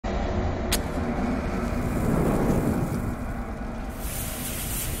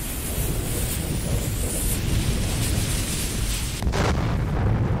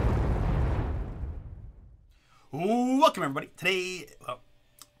welcome everybody.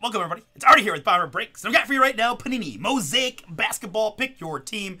 Welcome everybody. It's Artie here with Bomber Breaks. And I've got for you right now, Panini Mosaic Basketball. Pick your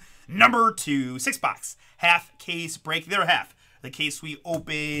team number 2, 6-box, half case break. The other half, the case we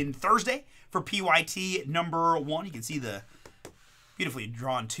opened Thursday for PYT number 1. You can see the beautifully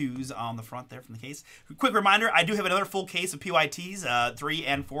drawn 2s on the front there from the case. Quick reminder, I do have another full case of PYTs, 3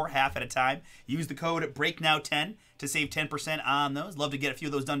 and 4, half at a time. Use the code BREAKNOW10 to save 10% on those. Love to get a few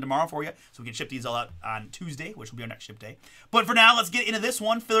of those done tomorrow for you, so we can ship these all out on Tuesday, which will be our next ship day. But for now, let's get into this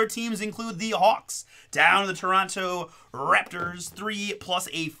one. Filler teams include the Hawks down to the Toronto Raptors. 3 plus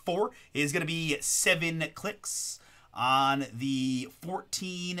a 4 is going to be 7 clicks on the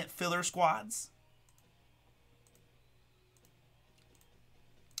 14 filler squads.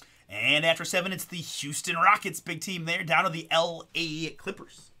 And after 7, it's the Houston Rockets, big team there, down to the LA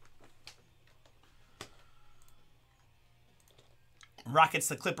Clippers. Rockets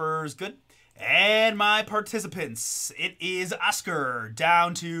to Clippers, good. And my participants, it is Oscar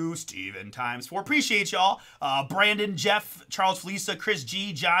down to Steven ×4. Appreciate y'all. Brandon, Jeff, Charles Felisa, Chris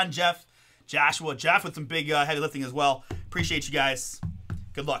G, John, Jeff, Joshua, Jeff with some big heavy lifting as well. Appreciate you guys.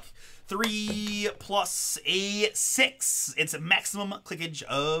 Good luck. 3 plus a 6. It's a maximum clickage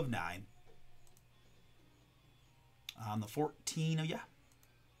of 9. On the 14 of ya.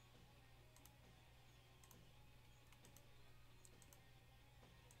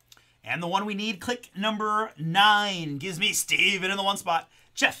 And the one we need, click number 9. Gives me Steven in the 1 spot.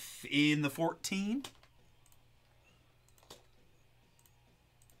 Jeff in the 14.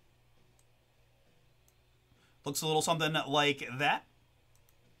 Looks a little something like that.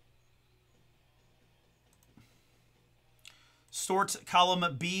 Sort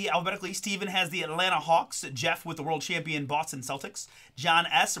column B alphabetically. Steven has the Atlanta Hawks. Jeff with the world champion Boston Celtics. John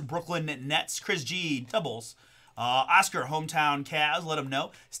S. Brooklyn Nets. Chris G. Doubles. Oscar hometown Cavs. Let him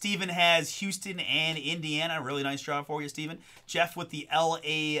know. Steven has Houston and Indiana. Really nice draw for you, Steven. Jeff with the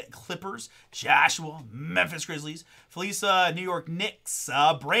LA Clippers. Joshua Memphis Grizzlies. Felisa New York Knicks.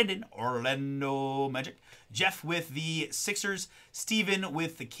 Brandon Orlando Magic. Jeff with the Sixers. Steven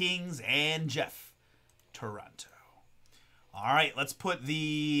with the Kings. And Jeff Toronto. All right, let's put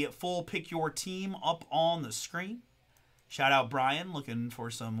the full pick your team up on the screen. Shout out Brian, looking for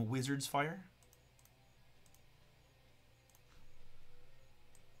some Wizards fire.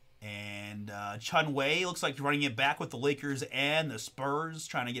 And Chun Wei looks like running it back with the Lakers and the Spurs,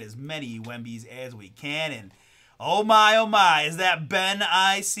 trying to get as many Wembies as we can. And oh my, is that Ben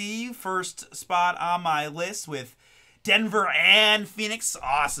I see? First spot on my list with Denver and Phoenix.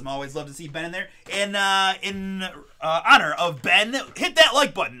 Awesome. Always love to see Ben in there. And in honor of Ben, hit that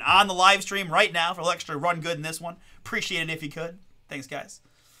like button on the live stream right now for a little extra run good in this one. Appreciate it if you could. Thanks, guys.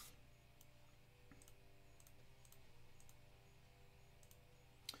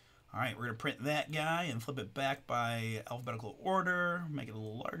 All right, we're going to print that guy and flip it back by alphabetical order. Make it a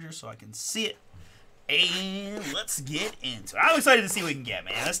little larger so I can see it. And let's get into it. I'm excited to see what we can get,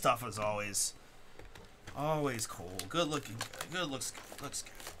 man. This stuff is always cool. Good looking good. Good looks good. Looks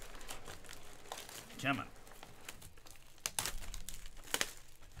good. Come on.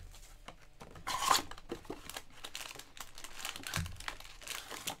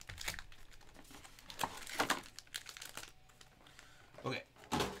 Okay.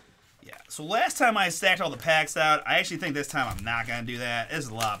 Yeah. So last time I stacked all the packs out, I actually think this time I'm not gonna do that. There's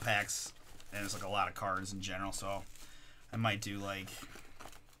a lot of packs, and it's like a lot of cards in general. So I might do like.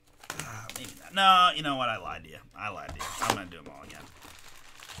 Maybe not. No, you know what? I lied to you. I'm going to do them all again.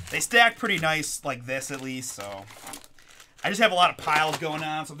 They stack pretty nice like this, at least, so... I just have a lot of piles going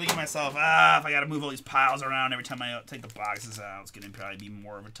on, so I'm thinking to myself, if I got to move all these piles around every time I take the boxes out, it's going to probably be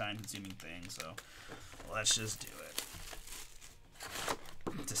more of a time-consuming thing, so let's just do it.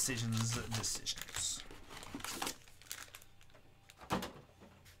 Decisions.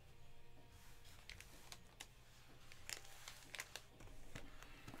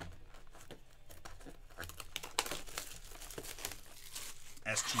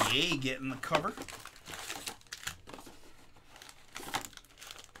 SGA getting the cover.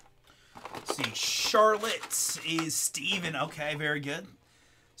 Let's see, Charlotte is Steven. Okay, very good.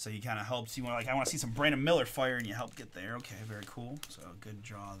 So you kind of helps. You want like I want to see some Brandon Miller fire, and you help get there. Okay, very cool. So good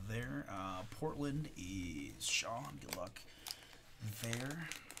draw there. Portland is Sean. Good luck there.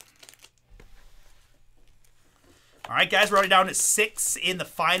 All right, guys, we're already down to 6 in the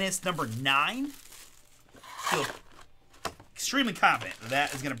finest, number 9. Feel extremely confident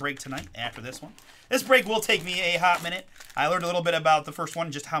that is going to break tonight after this one. This break will take me a hot minute. I learned a little bit about the first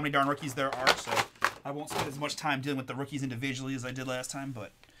one, just how many darn rookies there are, so I won't spend as much time dealing with the rookies individually as I did last time,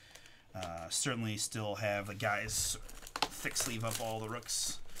 but certainly still have the guys thick sleeve up all the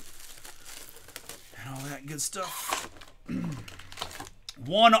rooks and all that good stuff.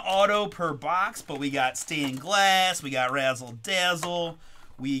 One auto per box, but we got stained glass, we got razzle dazzle,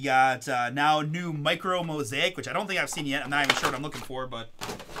 we got now new micro mosaic, which I don't think I've seen yet. I'm not even sure what I'm looking for, but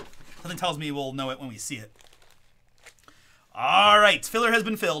something tells me we'll know it when we see it. All right, filler has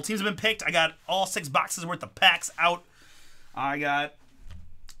been filled. Teams have been picked. I got all 6 boxes worth of packs out. I got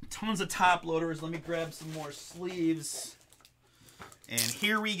tons of top loaders. Let me grab some more sleeves. And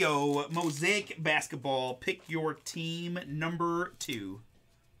here we go. Mosaic Basketball. Pick your team number 2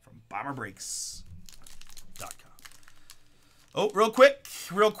 from BomberBreaks.com. Oh, real quick.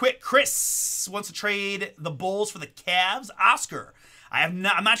 Chris wants to trade the Bulls for the Cavs. Oscar. I'm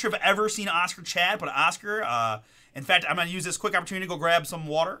not sure if I've ever seen Oscar chat, but Oscar, in fact, I'm going to use this quick opportunity to go grab some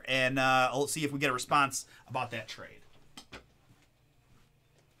water, and I'll see if we get a response about that trade.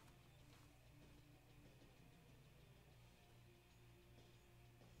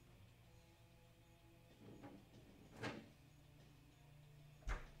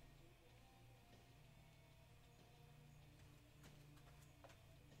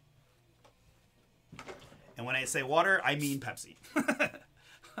 And when I say water, I mean Pepsi.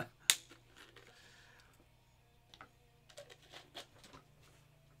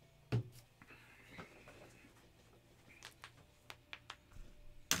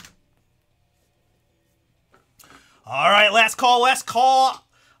 All right, last call.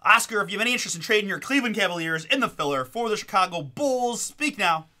 Oscar, if you have any interest in trading your Cleveland Cavaliers in the filler for the Chicago Bulls, speak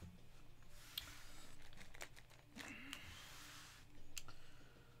now.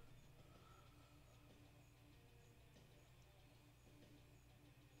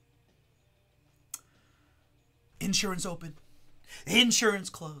 Insurance open. Insurance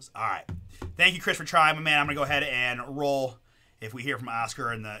closed. All right. Thank you, Chris, for trying, my man. I'm going to go ahead and roll. If we hear from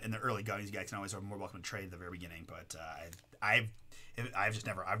Oscar in the early goings, you guys can always are more welcome to trade at the very beginning. But I've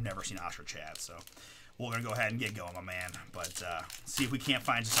never seen Oscar chat, so we're gonna go ahead and get going, my man. But see if we can't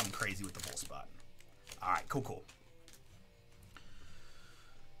find something crazy with the bull spot. All right, cool.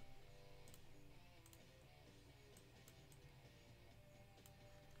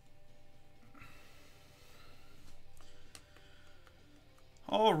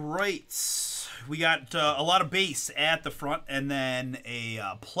 All right, we got a lot of base at the front, and then a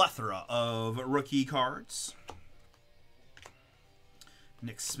plethora of rookie cards.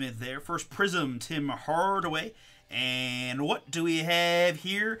 Nick Smith there. First Prism, Tim Hardaway. And what do we have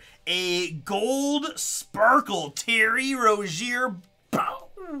here? A gold sparkle, Terry Rozier.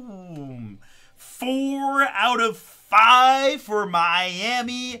 Boom! 4 out of 5 for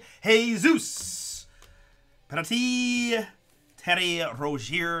Miami. Jesus. Penalty. Terry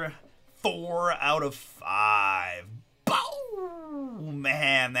Rozier, 4 out of 5. Boom!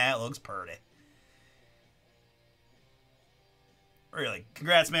 Man, that looks pretty. Really,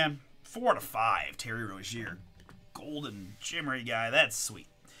 congrats, man. 4 out of 5, Terry Rozier. Golden shimmery guy. That's sweet.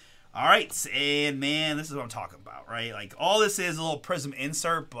 All right, and man, this is what I'm talking about, right? Like, all this is a little Prism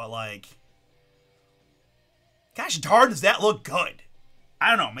insert, but like, gosh darn, does that look good? I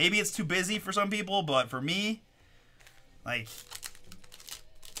don't know. Maybe it's too busy for some people, but for me, like,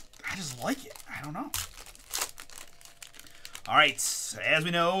 I just like it. I don't know. All right, as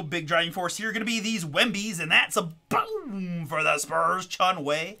we know, big driving force here going to be these Wembies, and that's a boom for the Spurs. Chun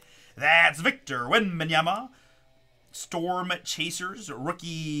Wei. That's Victor Wembanyama. Storm Chasers,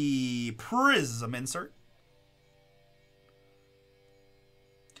 rookie Prism insert.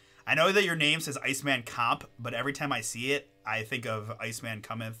 I know that your name says Iceman Comp, but every time I see it, I think of Iceman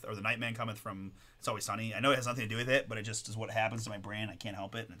Cometh, or the Nightman Cometh from It's Always Sunny. I know it has nothing to do with it, but it just is what happens to my brain. I can't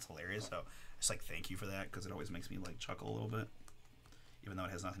help it, and it's hilarious. So just like, thank you for that, because it always makes me like chuckle a little bit, even though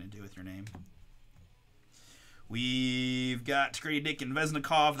it has nothing to do with your name. We've got Grady Dick and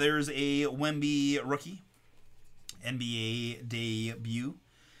Vesnikov. There's a Wemby rookie. NBA debut.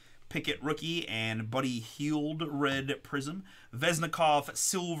 Pickett rookie and Buddy Hield red Prism. Vesnikov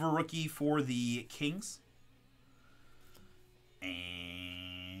silver rookie for the Kings.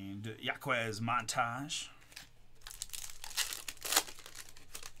 And Yaquez Montage.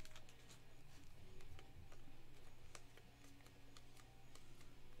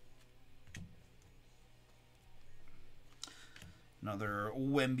 Another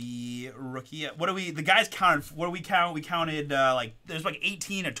Wemby rookie. What do we? The guys counted. What do we count? We counted like there's like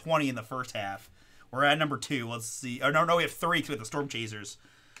 18 or 20 in the first half. We're at number 2. Let's see. Oh no, we have 3 with the Storm Chasers.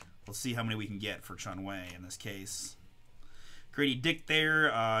 Let's see how many we can get for Chun Wei in this case. Grady Dick there.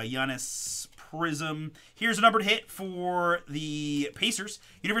 Giannis Prism. Here's a numbered hit for the Pacers.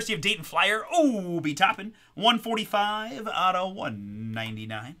 University of Dayton Flyer. Oh, be topping. 145 out of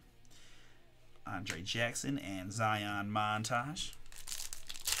 199. Andre Jackson and Zion Montage.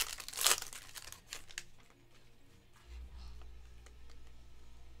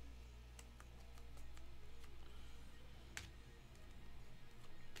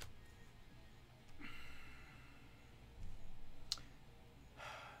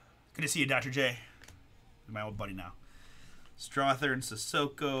 Good to see you, Dr. J. My old buddy now. Strother and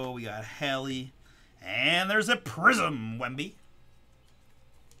Sissoko. We got Haley. And there's a Prism, Wemby.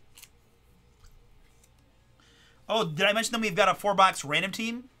 Oh, did I mention that we've got a 4-box random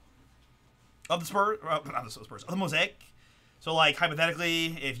team of the Spurs? Not the Spurs, of the Mosaic. So, like,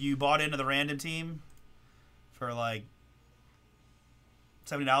 hypothetically, if you bought into the random team for, like,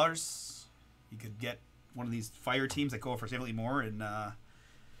 $70, you could get one of these fire teams that go for significantly more, and I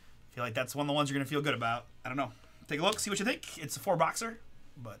feel like that's one of the ones you're going to feel good about. I don't know. Take a look, see what you think. It's a 4-boxer,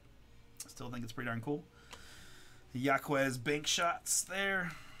 but I still think it's pretty darn cool. The Yaquez bank shots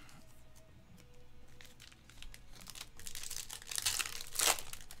there.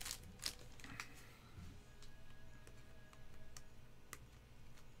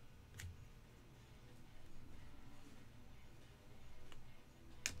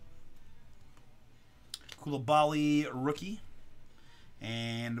 Koulibaly rookie.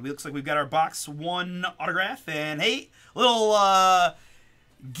 And it looks like we've got our box 1 autograph. And hey, little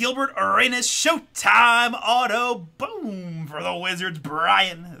Gilbert Arenas Showtime auto. Boom for the Wizards.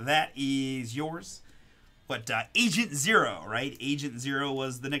 Brian, that is yours. What, Agent Zero, right? Agent Zero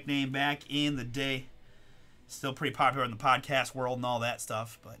was the nickname back in the day. Still pretty popular in the podcast world and all that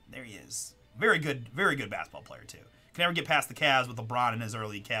stuff. But there he is. Very good basketball player, too. Can never get past the Cavs with LeBron in his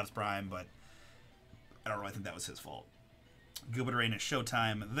early Cavs prime, but I don't really think that was his fault. Gilbert Arenas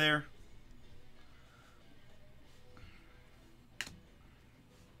Showtime there.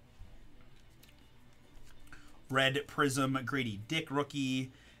 Red Prism Grady Dick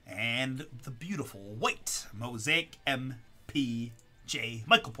rookie. And the beautiful white Mosaic MPJ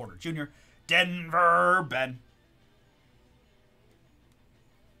Michael Porter Jr. Denver Ben.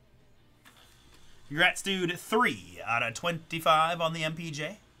 Congrats, dude. 3 out of 25 on the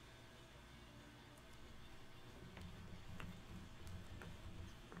MPJ.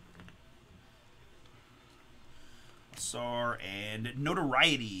 Sar and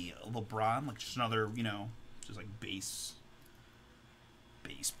Notoriety LeBron, like just another, you know, just like base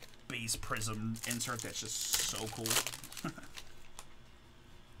Prism insert that's just so cool.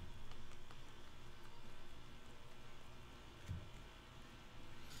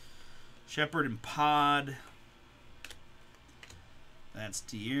 Shepard and Pod. That's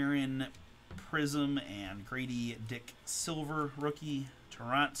De'Aaron Prism and Grady Dick Silver rookie.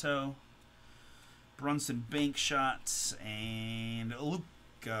 Toronto. Brunson bank shots and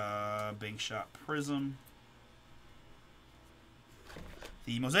Luka bank shot Prism.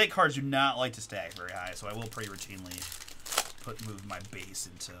 The Mosaic cards do not like to stack very high, so I will pretty routinely move my base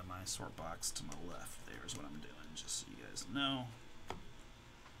into my sort box to my left. There's what I'm doing, just so you guys know.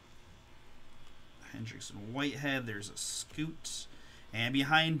 Hendricks and Whitehead. There's a Scoot. And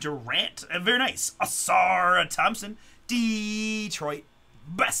behind Durant, very nice, Asar Thompson, Detroit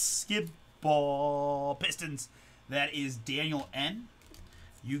Basketball Pistons. That is Daniel N.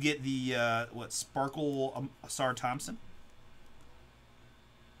 You get the, Sparkle Asar Thompson.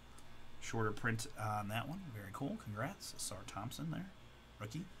 Shorter print on that one. Very cool. Congrats. Asar Thompson there.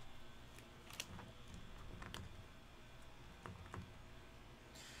 Rookie.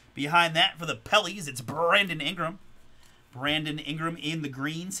 Behind that for the Pellies, it's Brandon Ingram. Brandon Ingram in the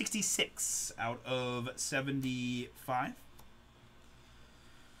green. 66 out of 75.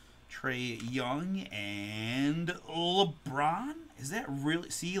 Trae Young and LeBron. Is that really?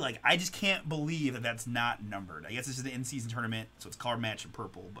 See, like, I just can't believe that that's not numbered. I guess this is the in-season tournament, so it's color match in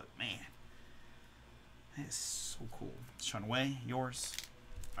purple, but man. That is so cool. Sean Way, yours.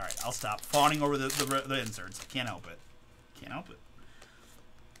 All right, I'll stop fawning over the inserts. Can't help it. Can't help it.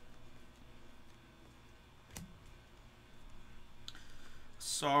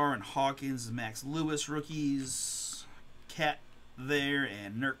 Sar and Hawkins, Max Lewis rookies. Cat there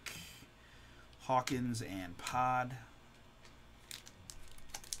and Nurk. Hawkins and Pod.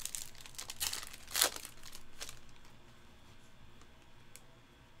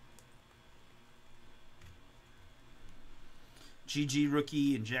 GG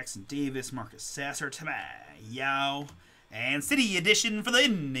rookie and Jackson Davis, Marcus Sasser, Yao, and City Edition for the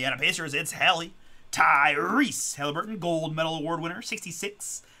Indiana Pacers. It's Hallie. Tyrese Halliburton, Gold Medal Award winner,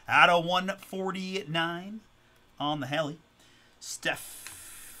 66 out of 149 on the Hallie.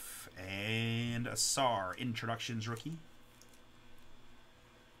 Steph and Asar, Introductions rookie.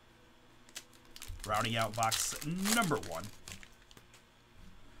 Rounding out box number 1.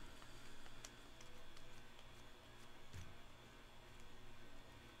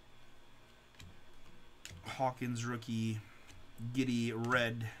 Hawkins rookie, Giddy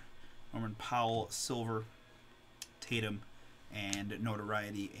red, Norman Powell silver, Tatum, and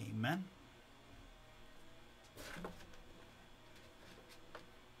Notoriety. Amen.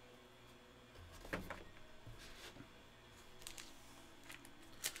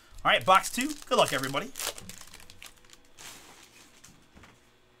 All right, box 2. Good luck, everybody.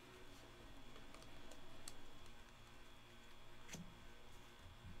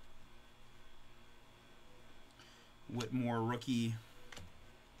 Whitmore rookie.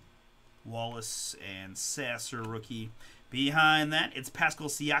 Wallace and Sasser rookie. Behind that, it's Pascal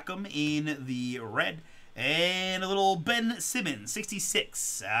Siakam in the red. And a little Ben Simmons,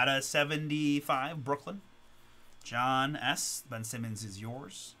 66 out of 75, Brooklyn. John S. Ben Simmons is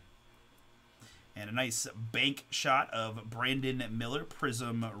yours. And a nice bank shot of Brandon Miller,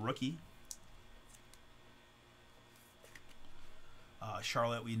 Prism rookie.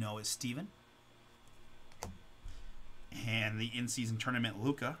 Charlotte, we know, is Steven. And the in-season tournament,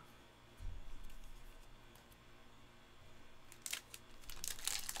 Luka.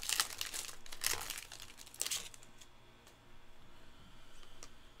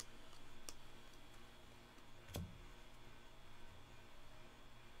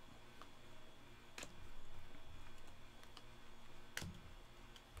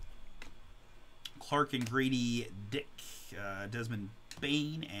 Clark and Grady Dick, Desmond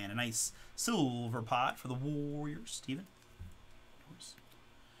Bain, and a nice silver pot for the Warriors. Steven.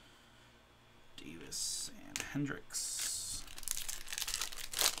 Davis and Hendricks.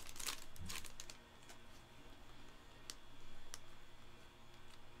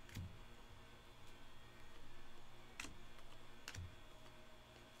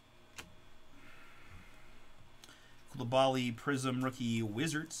 Koulibaly Prism rookie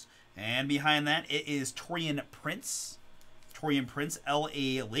Wizards. And behind that, it is Torian Prince. Torian Prince,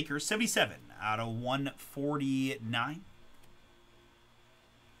 LA Lakers, 77 out of 149.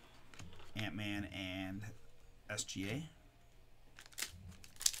 Ant-Man and SGA.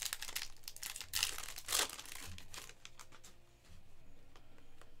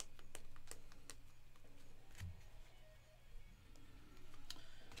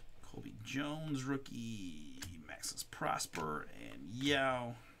 Colby Jones, rookie. Maxis Prosper and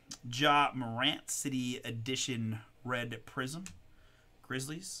Yao. Ja Morant, City Edition Red Prism.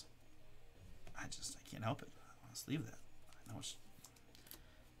 Grizzlies. I can't help it. Let's leave that. I know it's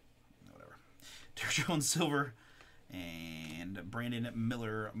whatever. Derrick Jones Silver and Brandon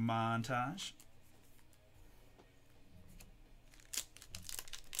Miller Montage.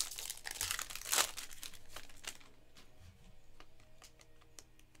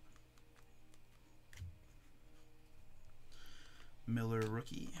 Miller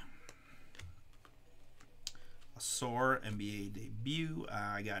rookie. Asor NBA debut.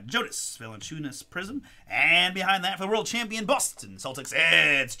 I got Jonas Valanciunas Prism. And behind that, for the world champion Boston Celtics,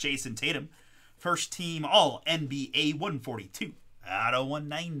 it's Jason Tatum. First team All NBA 142 out of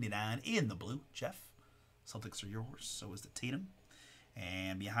 199 in the blue. Jeff, Celtics are yours. So is the Tatum.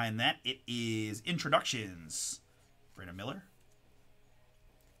 And behind that, it is introductions. Brandon Miller.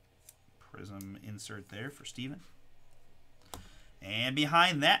 Prism insert there for Steven. And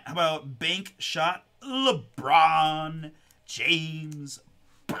behind that, how about bank shot LeBron James?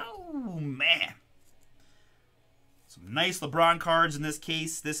 Boom, man. Some nice LeBron cards in this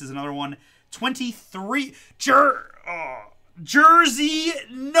case. This is another one. 23. Jersey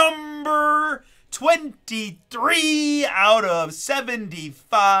number 23 out of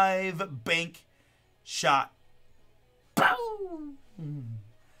 75. Bank shot. Boom.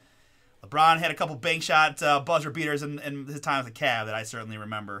 LeBron had a couple bank shot buzzer beaters in his time with the Cavs that I certainly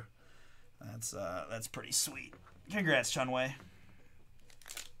remember. That's pretty sweet. Congrats, Chunwei.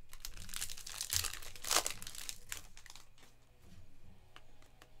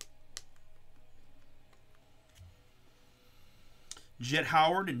 Jet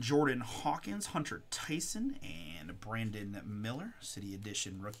Howard and Jordan Hawkins, Hunter Tyson, and Brandon Miller, City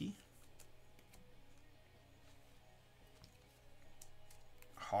Edition rookie.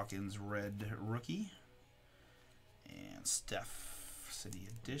 Hawkins red rookie. And Steph, City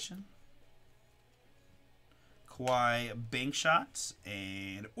Edition. Kawhi bank shots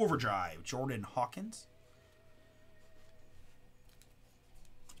and overdrive, Jordan Hawkins.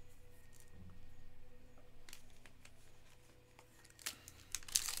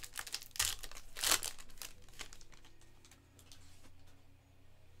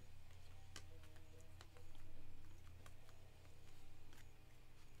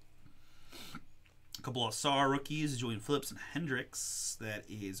 A couple of Saar rookies, Julian Phillips and Hendricks. That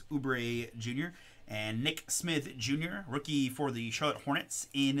is Oubre Jr. And Nick Smith Jr., rookie for the Charlotte Hornets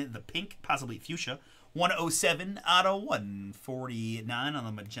in the pink, possibly fuchsia. 107 out of 149 on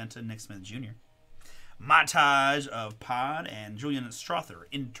the magenta, Nick Smith Jr. Montage of Pod and Julian Strother.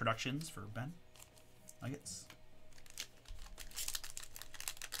 Introductions for Ben Nuggets.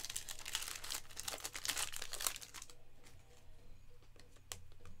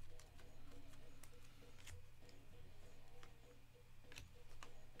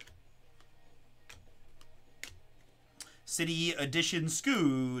 City Edition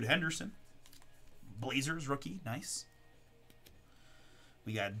Scoot Henderson. Blazers rookie, nice.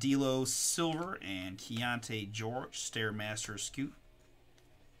 We got D'Lo Silver and Keontae George, Stairmaster Scoot.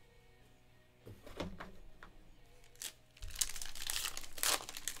 I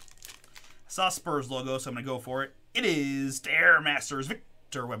saw Spurs logo, so I'm going to go for it. It is Stairmasters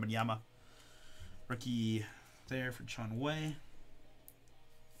Victor Wembanyama. Rookie there for Chun Wei.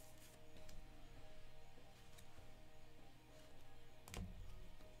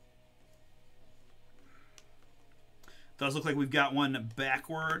 Does look like we've got one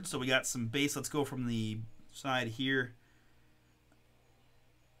backwards, so we got some base. Let's go from the side here.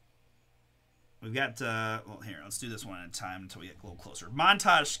 We've got, well, here, let's do this one at a time until we get a little closer.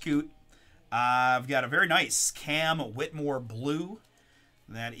 Montage Scoot. I've got a very nice Cam Whitmore blue.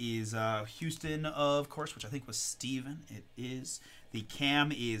 That is Houston, of course, which I think was Steven. It is. The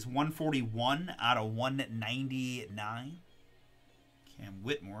Cam is 141 out of 199. Cam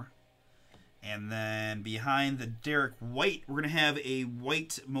Whitmore. And then behind the Derek White, we're going to have a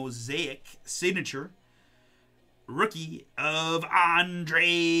white Mosaic signature. Rookie of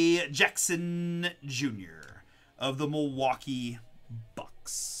Andre Jackson Jr. of the Milwaukee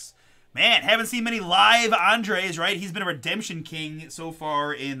Bucks. Man, haven't seen many live Andres, right? He's been a redemption king so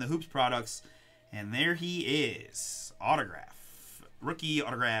far in the Hoops products. And there he is. Autograph. Rookie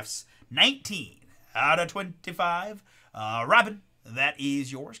autographs 19 out of 25. Robin, that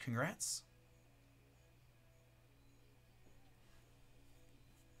is yours. Congrats.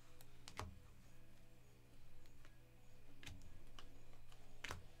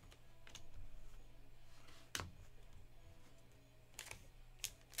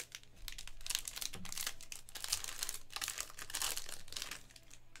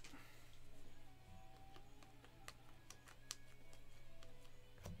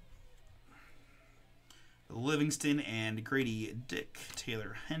 Livingston and Grady Dick,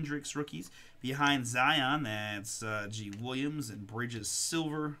 Taylor Hendricks rookies. Behind Zion, that's G. Williams and Bridges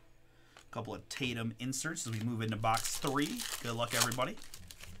Silver. A couple of Tatum inserts as we move into box 3. Good luck, everybody.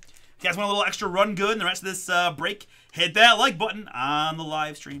 If you guys want a little extra run good in the rest of this break, hit that like button on the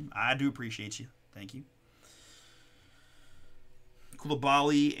live stream. I do appreciate you. Thank you.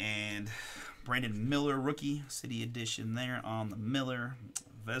 Koulibaly and Brandon Miller rookie. City edition there on the Miller.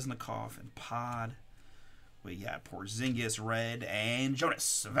 Vesnikov and Pod. We got Porzingis red and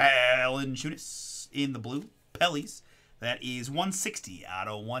Jonas Valanciunas in the blue. Pellies. That is 160 out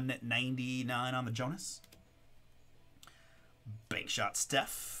of 199 on the Jonas. Bank shot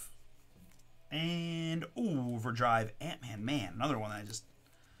Steph. And overdrive Ant-Man. Man, another one that I just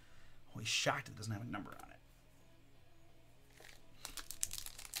always shocked it doesn't have a number on it.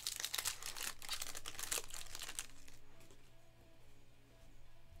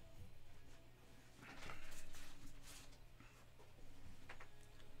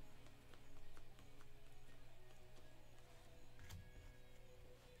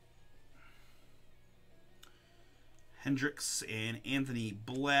 Hendricks and Anthony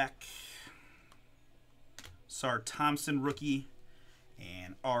Black. Sar Thompson rookie.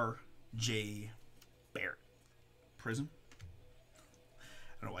 And R.J. Barrett. Prism.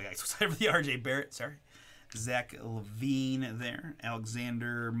 I don't know why I got so excited for the R.J. Barrett. Sorry. Zach Levine there.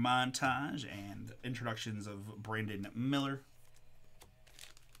 Alexander Montage. And introductions of Brandon Miller.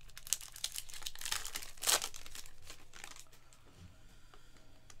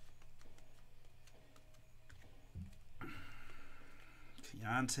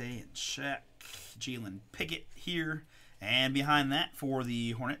 Keontae and Shaq, Jalen Pickett here. And behind that for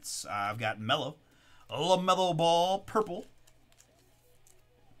the Hornets, I've got Melo. LaMelo Ball, purple.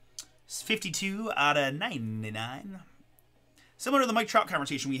 It's 52 out of 99. Similar to the Mike Trout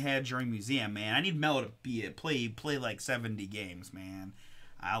conversation we had during Museum, man. I need Melo to be play like 70 games, man.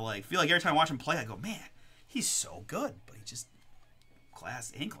 I feel like every time I watch him play, I go, man, he's so good. But he just,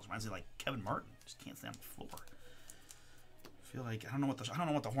 glass ankles. Reminds me like Kevin Martin. Just can't stay on the floor. I feel like I don't know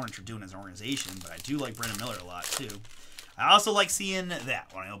what the Hornets are doing as an organization, but I do like Brandon Miller a lot too. I also like seeing that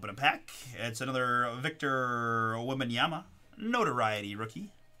when I open a pack. It's another Victor Wembanyama notoriety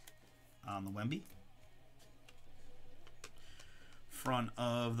rookie on the Wemby. Front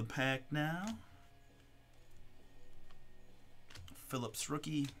of the pack now. Phillips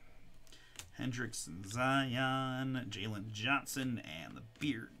rookie. Hendricks and Zion, Jalen Johnson, and the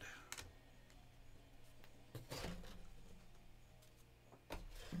Beard.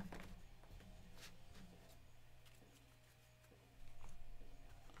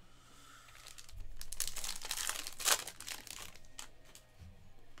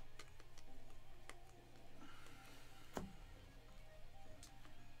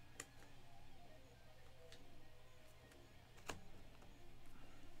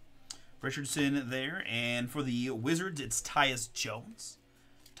 Richardson there. And for the Wizards, it's Tyus Jones.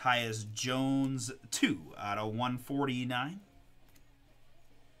 Tyus Jones, 2/149.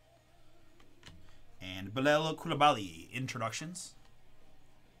 And Bilal Koulibaly, introductions.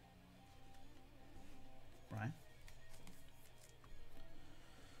 Brian.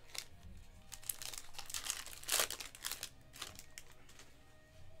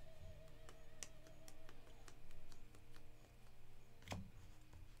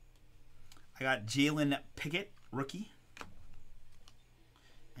 I got Jalen Pickett, rookie.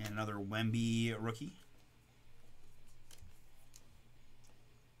 And another Wemby rookie.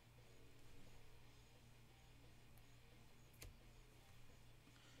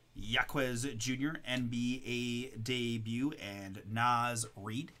 Yaquez Jr., NBA debut, and Naz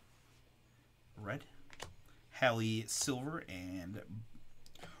Reid, red. Hallie Silver, and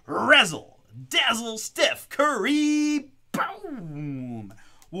Razzle Dazzle Steph Curry, boom!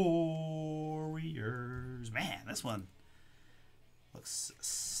 Warriors. Man, this one looks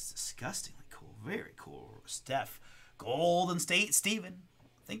disgustingly cool. Very cool. Steph. Golden State Steven.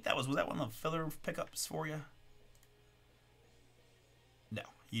 I think that was that one of the filler pickups for you? No,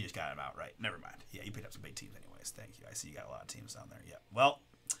 you just got him out right. Never mind. Yeah, you picked up some big teams anyways. Thank you. I see you got a lot of teams down there. Yeah. Well,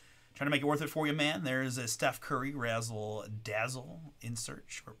 trying to make it worth it for you, man. There's a Steph Curry Razzle Dazzle insert.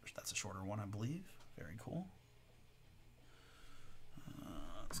 That's a shorter one, I believe. Very cool.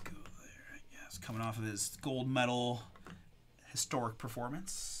 Let's go there. Yes, coming off of his gold medal historic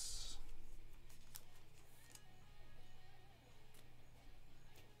performance.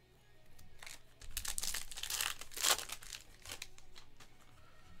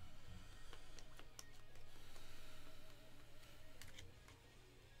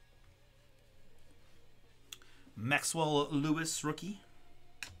 Maxwell Lewis, rookie.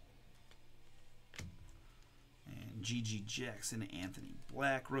 G.G. Jackson, Anthony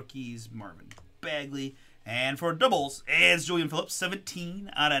Black, rookies, Marvin Bagley. And for doubles, it's Julian Phillips,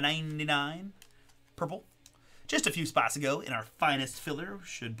 17/99, purple. Just a few spots ago in our finest filler,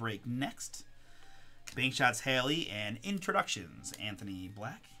 should break next. Bank shots, Haley, and introductions, Anthony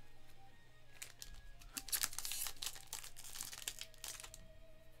Black.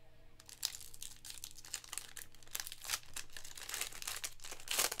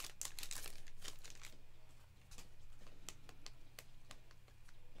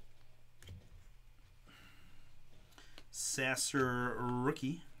 Sasser,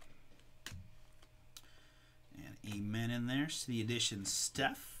 rookie. And Amen in there. City Edition,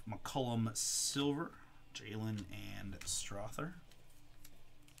 Steph. McCollum, silver. Jalen and Strother.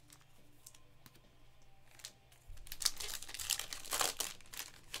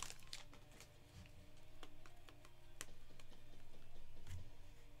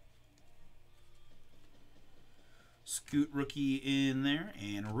 Scoot, rookie in there.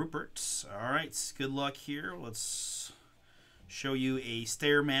 And Rupert. All right, good luck here. Let's show you a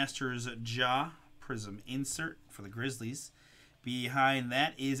Stairmasters Ja Prism insert for the Grizzlies. Behind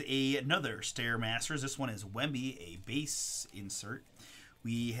that is another Stairmasters. This one is Wemby, a base insert.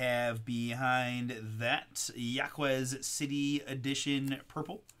 We have behind that Yaquez City Edition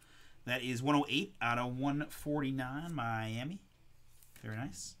purple. That is 108/149 Miami. Very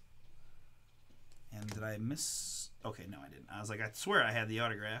nice. And did I miss? Okay, no, I didn't. I was like, I swear I had the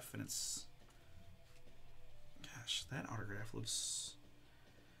autograph, and it's... Gosh, that autograph looks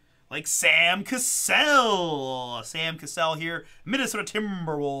like Sam Cassell. Sam Cassell here. Minnesota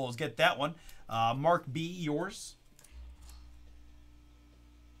Timberwolves. Get that one. Mark B, yours.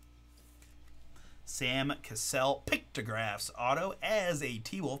 Sam Cassell. Pictographs auto as a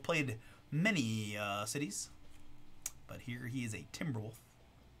T-Wolf. Played many cities. But here he is a Timberwolf.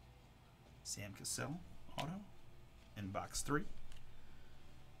 Sam Cassell auto. In box 3.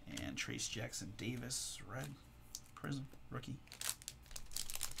 And Trace Jackson Davis. Red. Prism, rookie.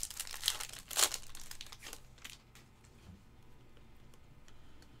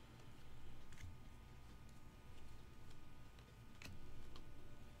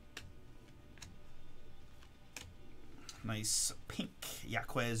 Nice pink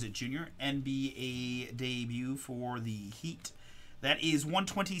Yaquez Jr. NBA debut for the Heat. That is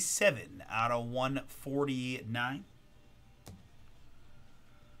 127/149.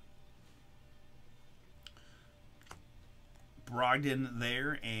 Brogdon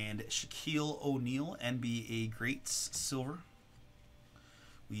there, and Shaquille O'Neal, NBA Greats, silver.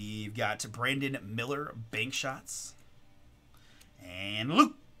 We've got Brandon Miller, bank shots. And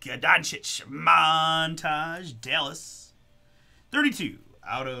Luka Doncic, montage, Dallas.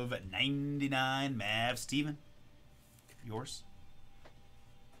 32/99, Mav Steven. Yours.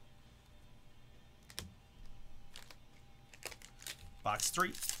 Box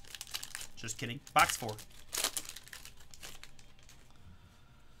 3. Just kidding. Box 4.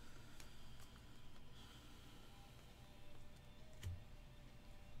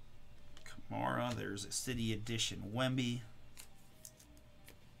 Kamara. There's a City Edition Wemby.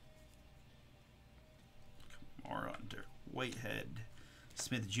 Kamara under Whitehead.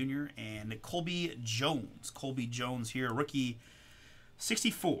 Smith Jr. and Colby Jones. Colby Jones here. Rookie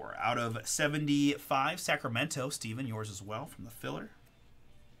 64 out of 75. Sacramento. Steven, yours as well from the filler.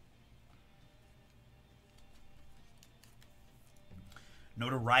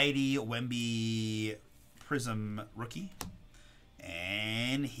 Notoriety Wemby Prism rookie.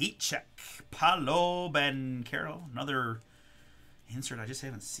 And heat check. Paolo Banchero. Another insert I just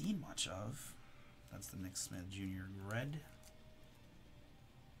haven't seen much of. That's the Nick Smith Jr. red.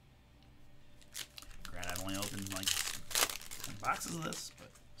 Granted, I've only opened like 10 boxes of this, but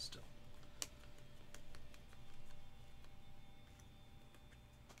still.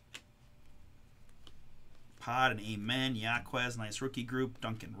 Pod and Amen. Yaquez, nice rookie group.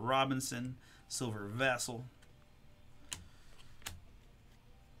 Duncan Robinson. Silver Vassal.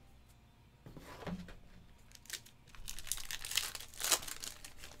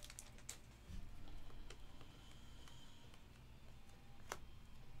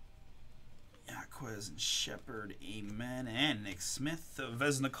 And Shepard, Amen, and Nick Smith,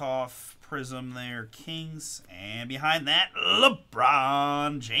 Vesnikov, Prism there, Kings, and behind that,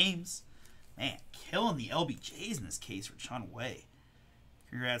 LeBron James. Man, killing the LBJs in this case for Chun Wei.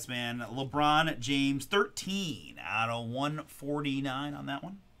 Congrats, man. LeBron James, 13 out of 149 on that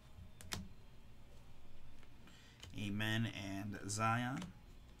one. Amen and Zion.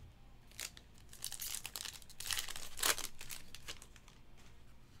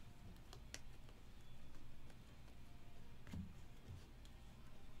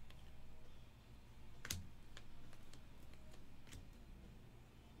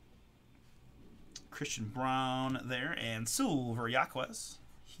 Christian Brown there, and Silver Yaquez,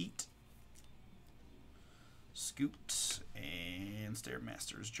 Heat, Scoot, and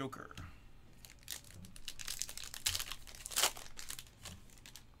Stairmasters Joker.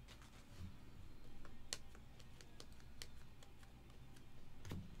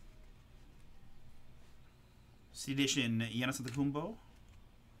 C Edition Giannis Antetokounmpo,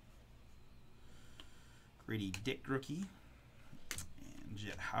 Grady Dick rookie, and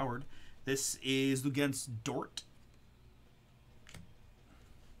Jet Howard. This is against Dort.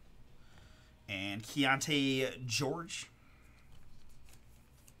 And Keontae George.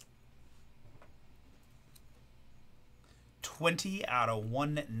 $20 out of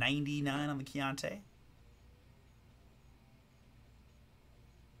 $199 on the Keontae.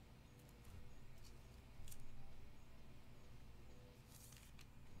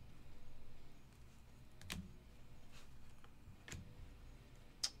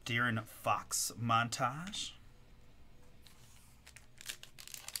 De'Aaron Fox montage.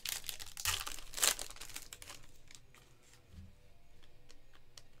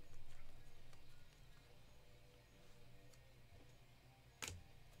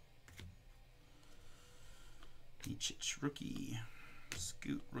 Peach rookie.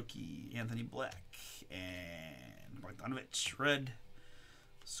 Scoot rookie. Anthony Black. And Bogdanovich red.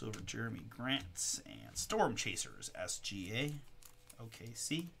 Silver Jeremy Grant. And Storm Chasers SGA.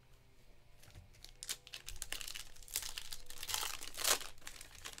 OKC.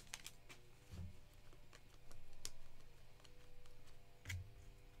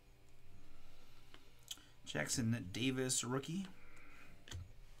 Jackson Davis rookie.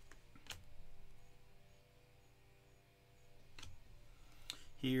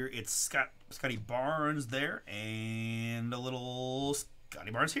 Here it's Scotty Barnes there, and a little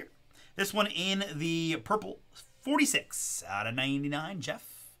Scotty Barnes here. This one in the purple. 46 out of 99, Jeff.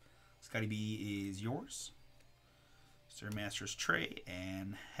 Scotty B is yours. Stairmasters Trey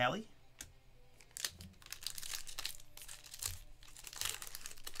and Hallie.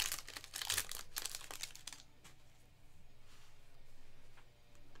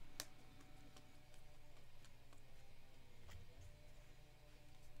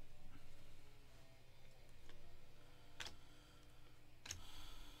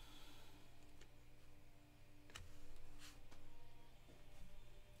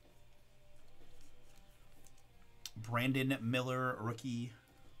 Brandon Miller, rookie,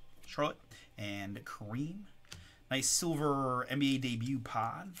 Charlotte, and Kareem. Nice silver NBA debut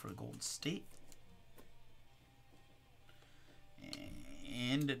pod for Golden State.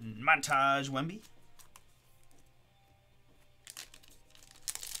 And montage Wemby.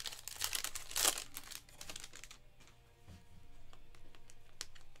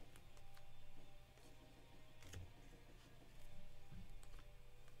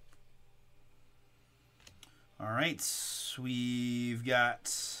 right, we've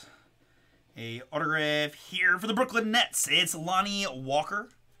got a autograph here for the Brooklyn Nets. It's Lonnie Walker.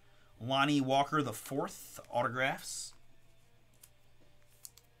 Lonnie Walker the 4th autographs.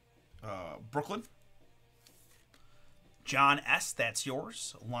 Brooklyn. John S., that's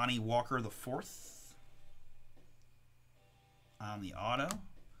yours. Lonnie Walker the 4th. On the auto.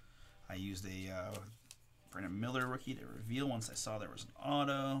 I used a Brandon Miller rookie to reveal once I saw there was an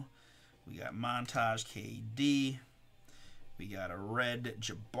auto. We got Montage KD. We got a red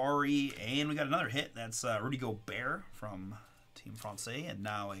Jabari. And we got another hit. That's Rudy Gobert from Team Francais. And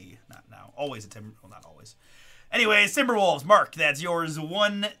now not now, always a Tim, well, not always. Anyways, Timberwolves, Mark, that's yours.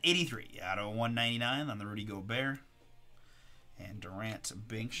 183 out of 199 on the Rudy Gobert. And Durant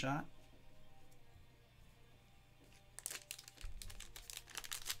bank shot.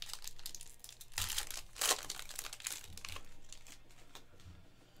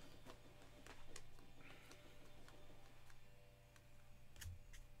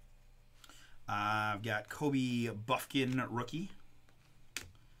 I've got Kobe Buffkin rookie.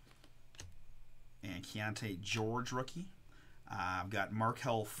 And Keontae George rookie. I've got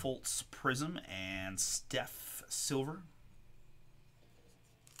Markelle Fultz Prism and Steph Silver.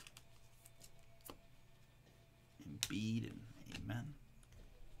 Embiid and amen.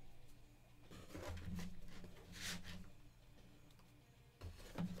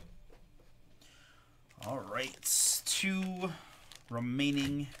 All right, 2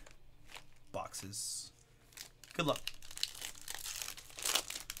 remaining boxes. Good luck.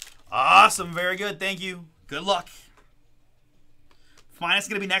 Awesome. Very good. Thank you. Good luck. Finest is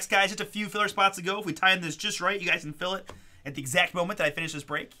going to be next, guys. Just a few filler spots to go. If we time this just right, you guys can fill it at the exact moment that I finish this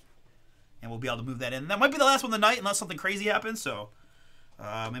break. And we'll be able to move that in. That might be the last one of the night unless something crazy happens. So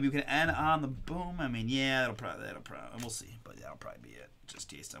maybe we can end on the boom. I mean, yeah, that'll probably we'll see. But that'll probably be it. Just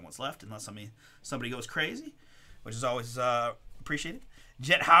based on what's left unless somebody goes crazy, which is always appreciated.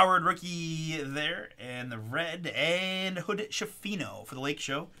 Jet Howard rookie there, and the red, and Hood Schifino for the Lake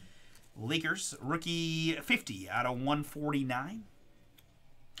Show. Lakers rookie 50 out of 149.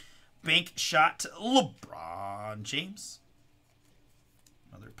 Bank shot LeBron James.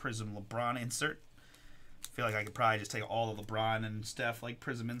 Another Prism LeBron insert. I feel like I could probably just take all the LeBron and Steph like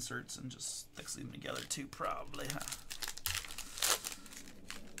Prism inserts and just fix them together too, probably, huh?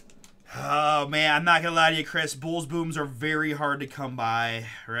 Oh, man, I'm not going to lie to you, Chris. Bulls booms are very hard to come by,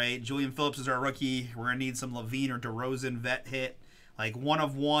 right? Julian Phillips is our rookie. We're going to need some Levine or DeRozan vet hit. Like one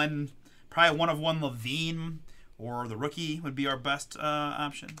of one, probably one of one Levine or the rookie would be our best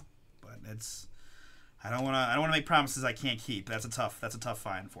option. But it's, I don't want to make promises I can't keep. That's a tough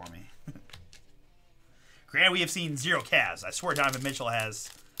find for me. Granted, we have seen 0 Cavs. I swear Donovan Mitchell has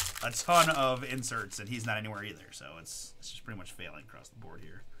a ton of inserts and he's not anywhere either. So it's just pretty much failing across the board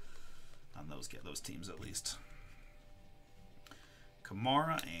here. On those teams at least.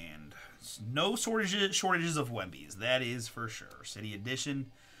 Kamara and no shortages of Wembies. That is for sure. City Edition,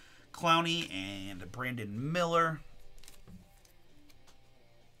 Clowney and Brandon Miller.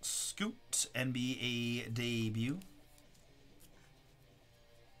 Scoot NBA debut.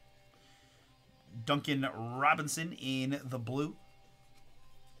 Duncan Robinson in the blue.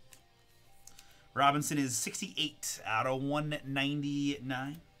 Robinson is 68 out of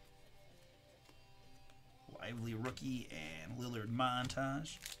 199. Lively rookie and Lillard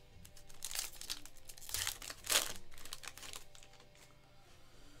montage.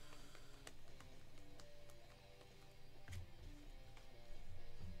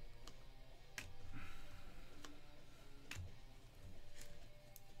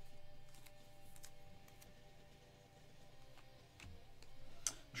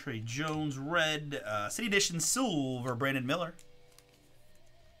 Trey Jones red, City Edition silver, Brandon Miller.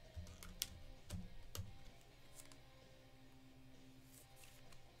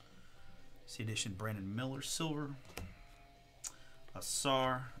 Edition Brandon Miller silver,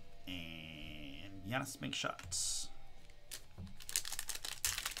 Asar, and Giannis make shots.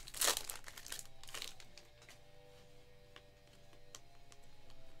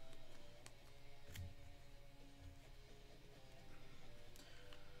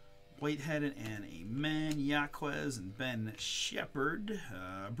 Whitehead and Amen, Yaquez and Ben Shepard,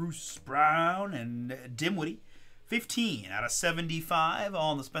 Bruce Brown and Dimwitty. 15 out of 75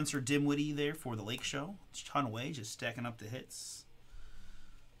 on the Spencer Dinwiddie there for the Lake Show. It's a ton away, just stacking up the hits.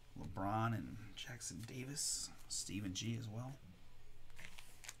 LeBron and Jackson Davis. Stephen G as well.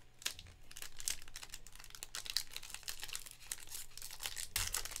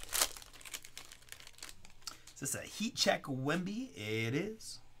 Is this a heat check Wemby? It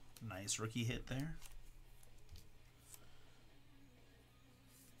is. Nice rookie hit there.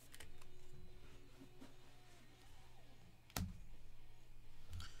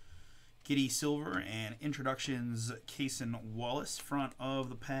 Giddy Silver and introductions. Cason Wallace, front of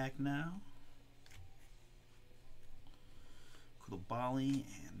the pack now. Koulibaly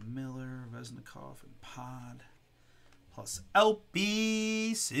and Miller, Vesnikov and Pod, plus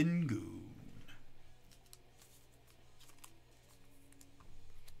LB Sengun.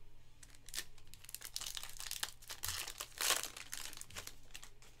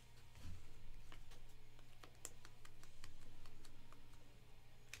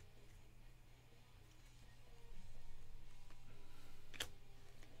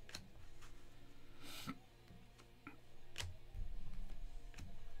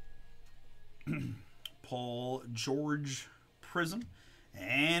 Paul George Prism.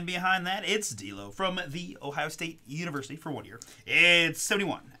 And behind that, it's D'Lo from the Ohio State University for 1 year. It's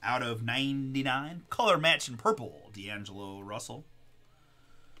 71 out of 99. Color match in purple, D'Angelo Russell.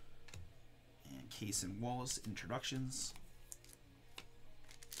 And Cason Wallace, introductions.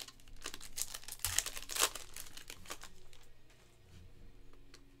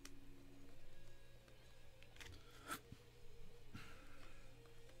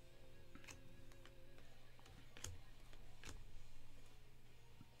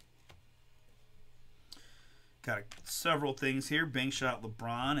 Got several things here. Bank shot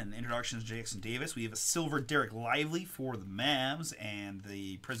LeBron and introductions Jackson Davis. We have a silver Derek Lively for the Mavs and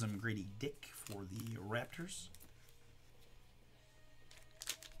the Prism Grady Dick for the Raptors.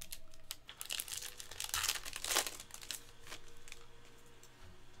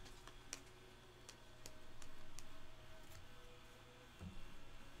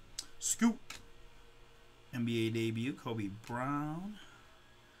 Scoop. NBA debut, Kobe Brown.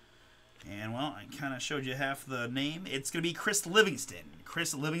 And, well, I kind of showed you half the name. It's going to be Chris Livingston.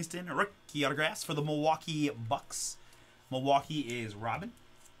 Chris Livingston, rookie autographs for the Milwaukee Bucks. Milwaukee is Robin.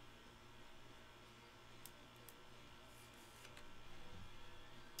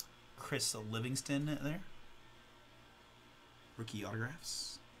 Chris Livingston there. Rookie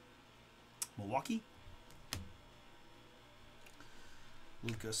autographs. Milwaukee.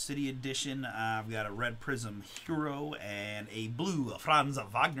 Luka City Edition. I've got a red Prism Hero and a blue Franz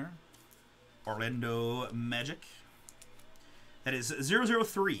Wagner. Orlando Magic. That is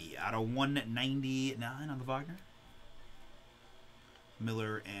 003 out of 199 on the Wagner.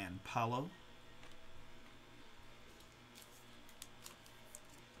 Miller and Paolo.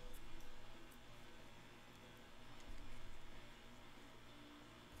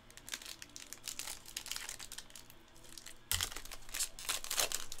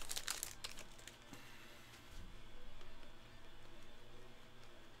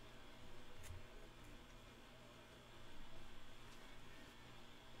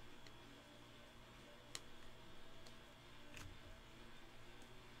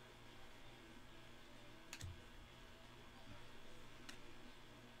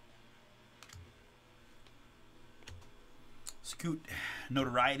 Scoot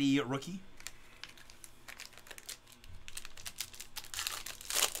Notoriety rookie.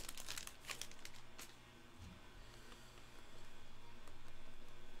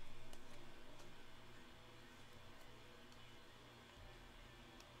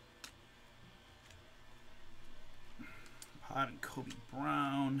 Pod and Kobe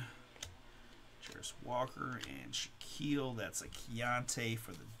Brown. Jarris Walker and Shaquille. That's a Keontae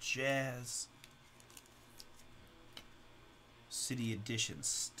for the Jazz. City Edition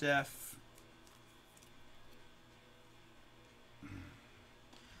Steph.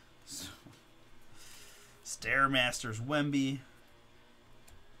 Stairmasters Wemby.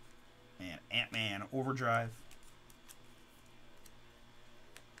 And Ant-Man Overdrive.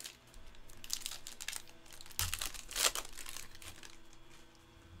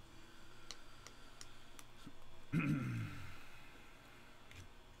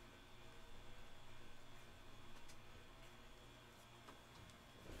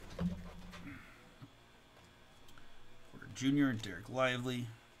 Jr. and Derek Lively,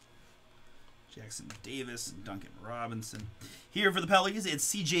 Jackson Davis and Duncan Robinson. Here for the Pellies, it's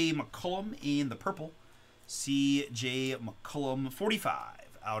C.J. McCollum in the purple. C.J. McCollum, 45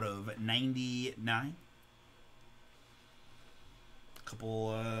 out of 99. Couple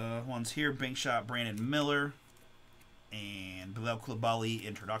ones here. Bank shot Brandon Miller and Bilal Koulibaly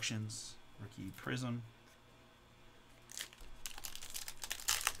introductions. Rookie Prism.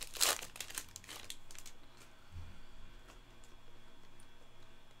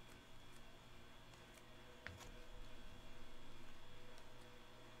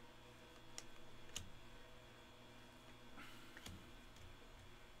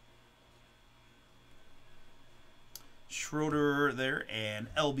 Schroeder there and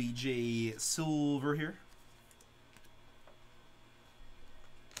LBJ Silver here.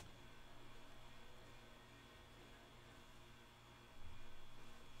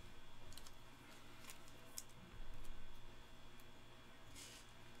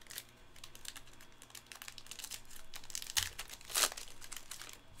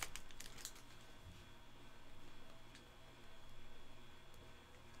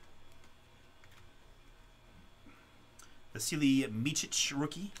 Vasily Micic,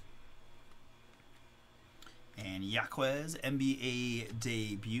 rookie. And Yaquez, NBA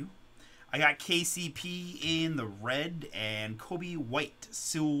debut. I got KCP in the red and Kobe White,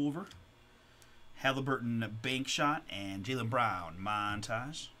 silver. Halliburton, bank shot, and Jaylen Brown,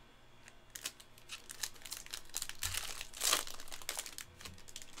 montage.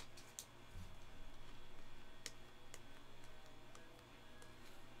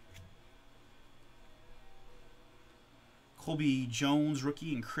 Colby Jones,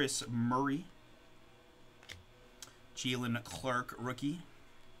 rookie, and Chris Murray. Jalen Clark, rookie.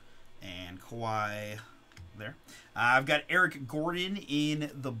 And Kawhi there. I've got Eric Gordon in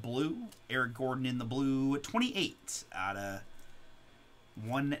the blue. Eric Gordon in the blue, 28 out of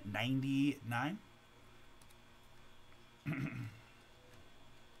 199.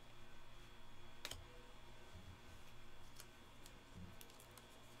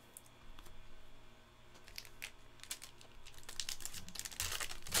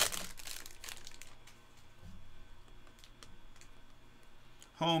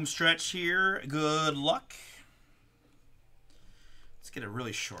 Home stretch here. Good luck. Let's get a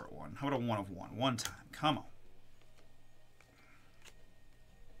really short one. How about a 1 of 1? One time. Come on.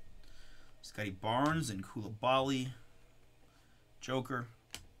 Scotty Barnes and Koulibaly. Joker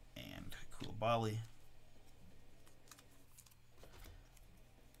and Koulibaly.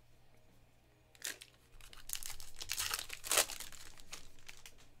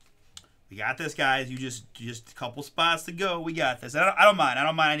 We got this, guys. You just a couple spots to go. We got this. I don't mind. I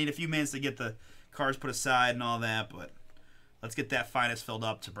don't mind. I need a few minutes to get the cards put aside and all that, but let's get that finest filled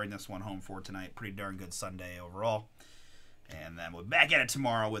up to bring this one home for tonight. Pretty darn good Sunday overall. And then we'll be back at it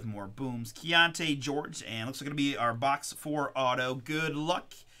tomorrow with more booms. Keontae George, and looks like it'll be our box 4 auto. Good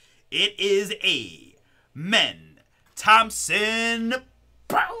luck. It is a Men Thompson.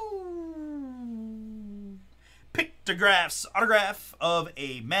 Pictographs autograph of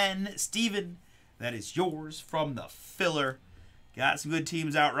a Men. Steven, that is yours from the filler. Got some good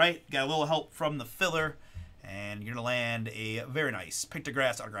teams outright. Got a little help from the filler. And you're going to land a very nice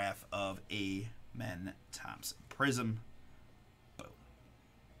Pictographs autograph of a Men Thompson. Prism. Boom.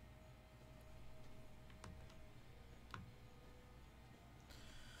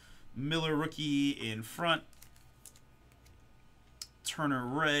 Miller rookie in front. Turner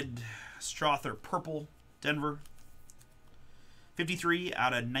red. Strother purple. Denver. 53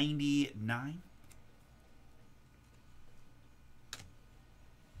 out of 99.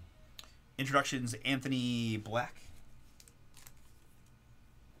 Introductions, Anthony Black.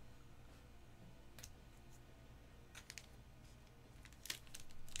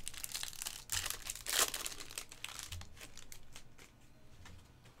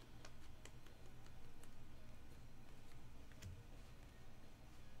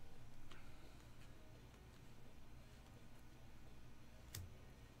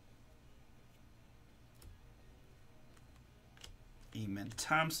 Amen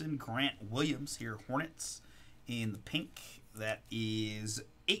Thompson, Grant Williams here, Hornets in the pink. That is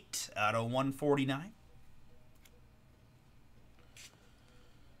 8 out of 149.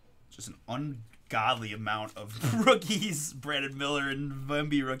 Just an ungodly amount of rookies. Brandon Miller and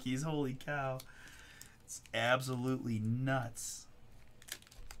Wemby rookies. Holy cow. It's absolutely nuts.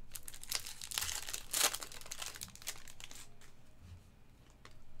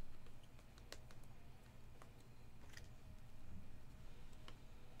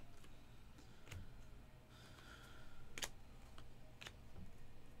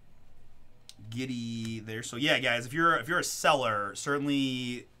 Giddy there. So yeah, guys, if you're a seller,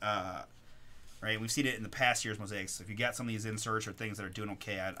 certainly right, we've seen it in the past year's mosaics. If you got some of these inserts or things that are doing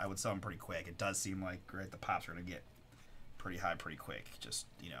okay, I would sell them pretty quick. It does seem like the pops are gonna get pretty high pretty quick. Just,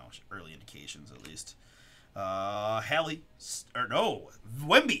 you know, early indications at least. Wemby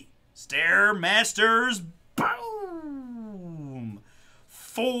Stairmasters, boom.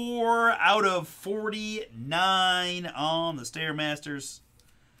 4 out of 49 on the Stairmasters.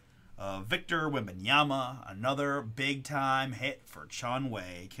 Victor Wembanyama, another big-time hit for Chun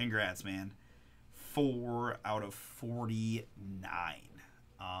Wei. Congrats, man. 4 out of 49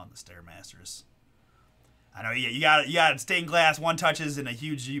 on the Stairmasters. I know you got stained glass, 1 touches, and a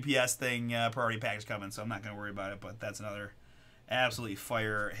huge UPS thing priority package coming, so I'm not going to worry about it, but that's another absolutely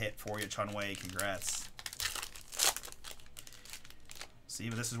fire hit for you, Chun Wei. Congrats. See,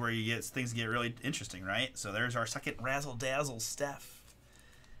 but this is where things get really interesting, right? So there's our second Razzle Dazzle Steph.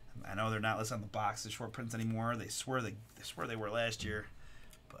 I know they're not listed on the box, the short prints anymore. They swear they were last year,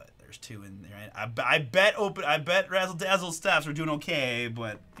 but there's 2 in there. I bet Razzle Dazzle Stephs are doing okay,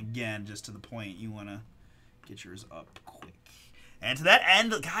 but again, just to the point, you want to get yours up quick. And to that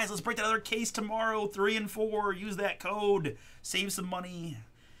end, guys, let's break that other case tomorrow, 3 and 4. Use that code. Save some money.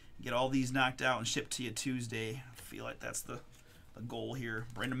 Get all these knocked out and shipped to you Tuesday. I feel like that's the goal here.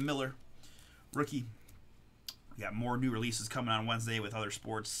 Brandon Miller, rookie. We got more new releases coming on Wednesday with other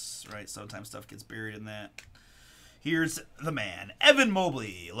sports, right? Sometimes stuff gets buried in that. Here's the man, Evan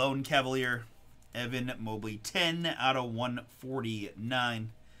Mobley, Lone Cavalier. Evan Mobley, 10 out of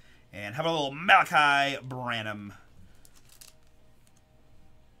 149. And how about a little Malachi Branham?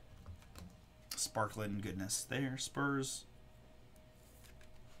 Sparkling goodness there, Spurs.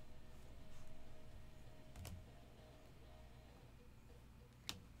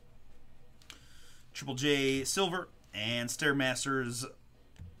 Triple J Silver and Stairmasters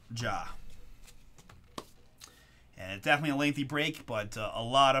Ja. And it's definitely a lengthy break, but a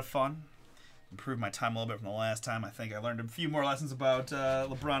lot of fun. Improved my time a little bit from the last time. I think I learned a few more lessons about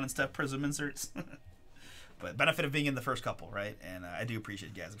LeBron and Steph Prism inserts. But benefit of being in the first couple, right? And I do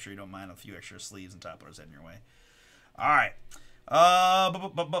appreciate it, guys. I'm sure you don't mind a few extra sleeves and top loaders heading your way. All right.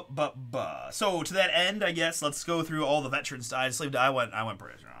 So to that end, I guess let's go through all the veterans. I went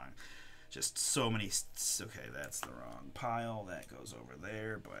pretty wrong. Just so many. Okay, that's the wrong pile. That goes over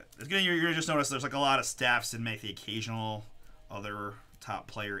there. But you're gonna just notice there's like a lot of staffs and make the occasional other top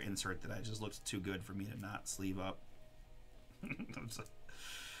player insert that I just looked too good for me to not sleeve up.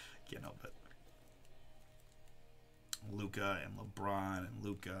 Can't help it. Luka and LeBron and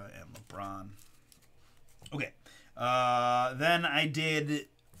Luka and LeBron. Okay. Then I did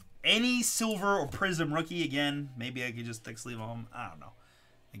any silver or prism rookie again. Maybe I could just thick sleeve them. I don't know.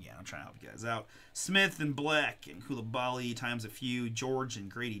 Again, I'm trying to help you guys out. Smith and Black and Koulibaly times a few. George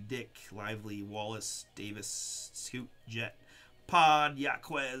and Grady Dick. Lively, Wallace, Davis, Scoot, Jet, Pod,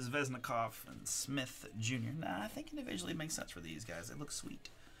 Yaquez, Vesnikov, and Smith Jr. Nah, I think individually it makes sense for these guys. They look sweet.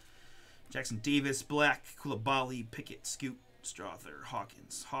 Jackson Davis, Black, Koulibaly, Pickett, Scoot, Strother,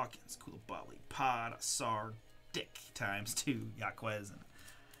 Hawkins, Koulibaly, Pod, Asar, Dick times 2, Yaquez, and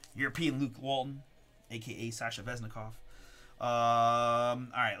European Luke Walton, a.k.a. Sasha Vesnikov. All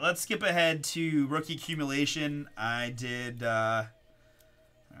right, let's skip ahead to rookie accumulation. I did, all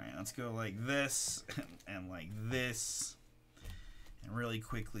right, let's go like this and like this. And really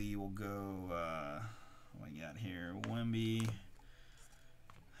quickly, we'll go, what we got here? Wemby,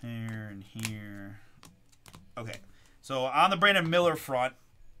 here and here. Okay, so on the Brandon Miller front,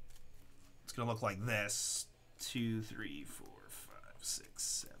 it's going to look like this. 2, 3, 4, 5, 6,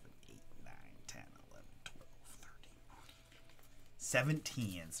 7, 8, 9, 10, 11, 12, 13,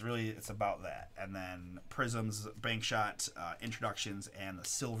 17. It's about that. And then Prisms, Bank Shot, Introductions, and the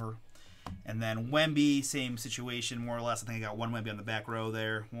Silver. And then Wemby, same situation, more or less. I think I got one Wemby on the back row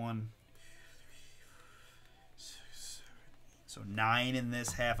there. 1, 2, 3, 4, 5, 6, 7, 8. So 9 in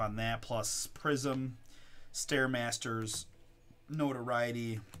this, half on that, plus Prism, Stairmasters,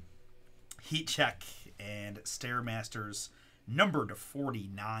 Notoriety, Heat Check, and Stairmasters numbered to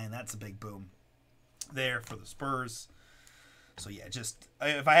 49. That's a big boom there for the Spurs. So yeah, just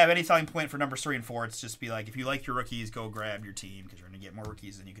if I have any selling point for numbers 3 and 4, it's just be like, if you like your rookies, go grab your team, because you're going to get more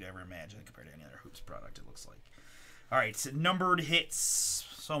rookies than you could ever imagine compared to any other Hoops product, it looks like. All right, so numbered hits.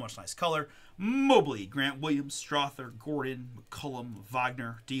 So much nice color. Mobley, Grant Williams, Strother, Gordon, McCollum,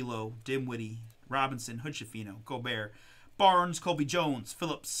 Wagner, D'Lo, Dimwitty, Robinson, Hood-Schifino, Gobert, Barnes, Colby Jones,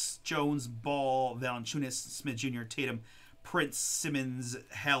 Phillips, Jones, Ball, Valanciunas, Smith Jr., Tatum, Prince, Simmons,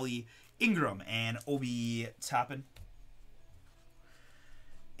 Hallie, Ingram, and Obi Toppin.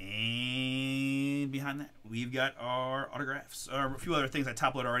 And behind that, we've got our autographs. A few other things I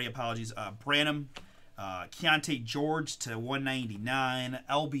top-loaded already. Apologies. Branham, Keontae George to 199,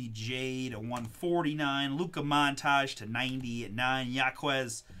 LBJ to 149, Luka Montage to 99,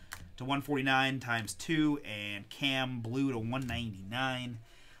 Yaquez to 149 times 2, and Cam Blue to 199.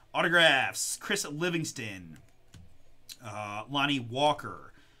 Autographs: Chris Livingston, Lonnie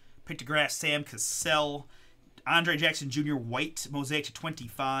Walker, Pictograph Sam Cassell, Andre Jackson Jr. White, Mosaic to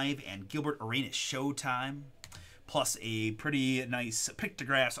 25, and Gilbert Arenas Showtime. Plus a pretty nice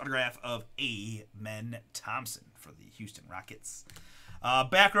Pictographs autograph of Amen Thompson for the Houston Rockets.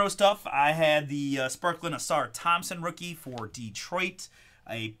 Back row stuff, I had the Sparkling Asar Thompson rookie for Detroit.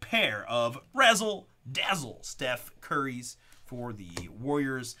 A pair of Razzle Dazzle Steph Currys for the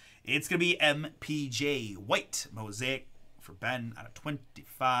Warriors. It's going to be MPJ White Mosaic for Ben out of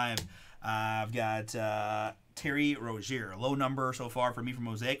 25. I've got Terry Rozier, low number so far for me for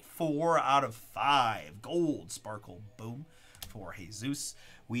Mosaic, 4 out of 5. Gold Sparkle Boom for Jesus.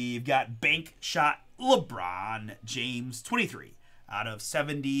 We've got Bank Shot LeBron James, 23 out of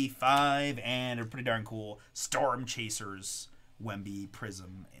 75. And a pretty darn cool Storm Chasers Wemby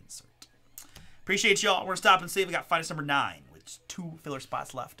Prism insert. Appreciate y'all. We're going to stop and see. We got finest number 9 with 2 filler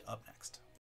spots left up next.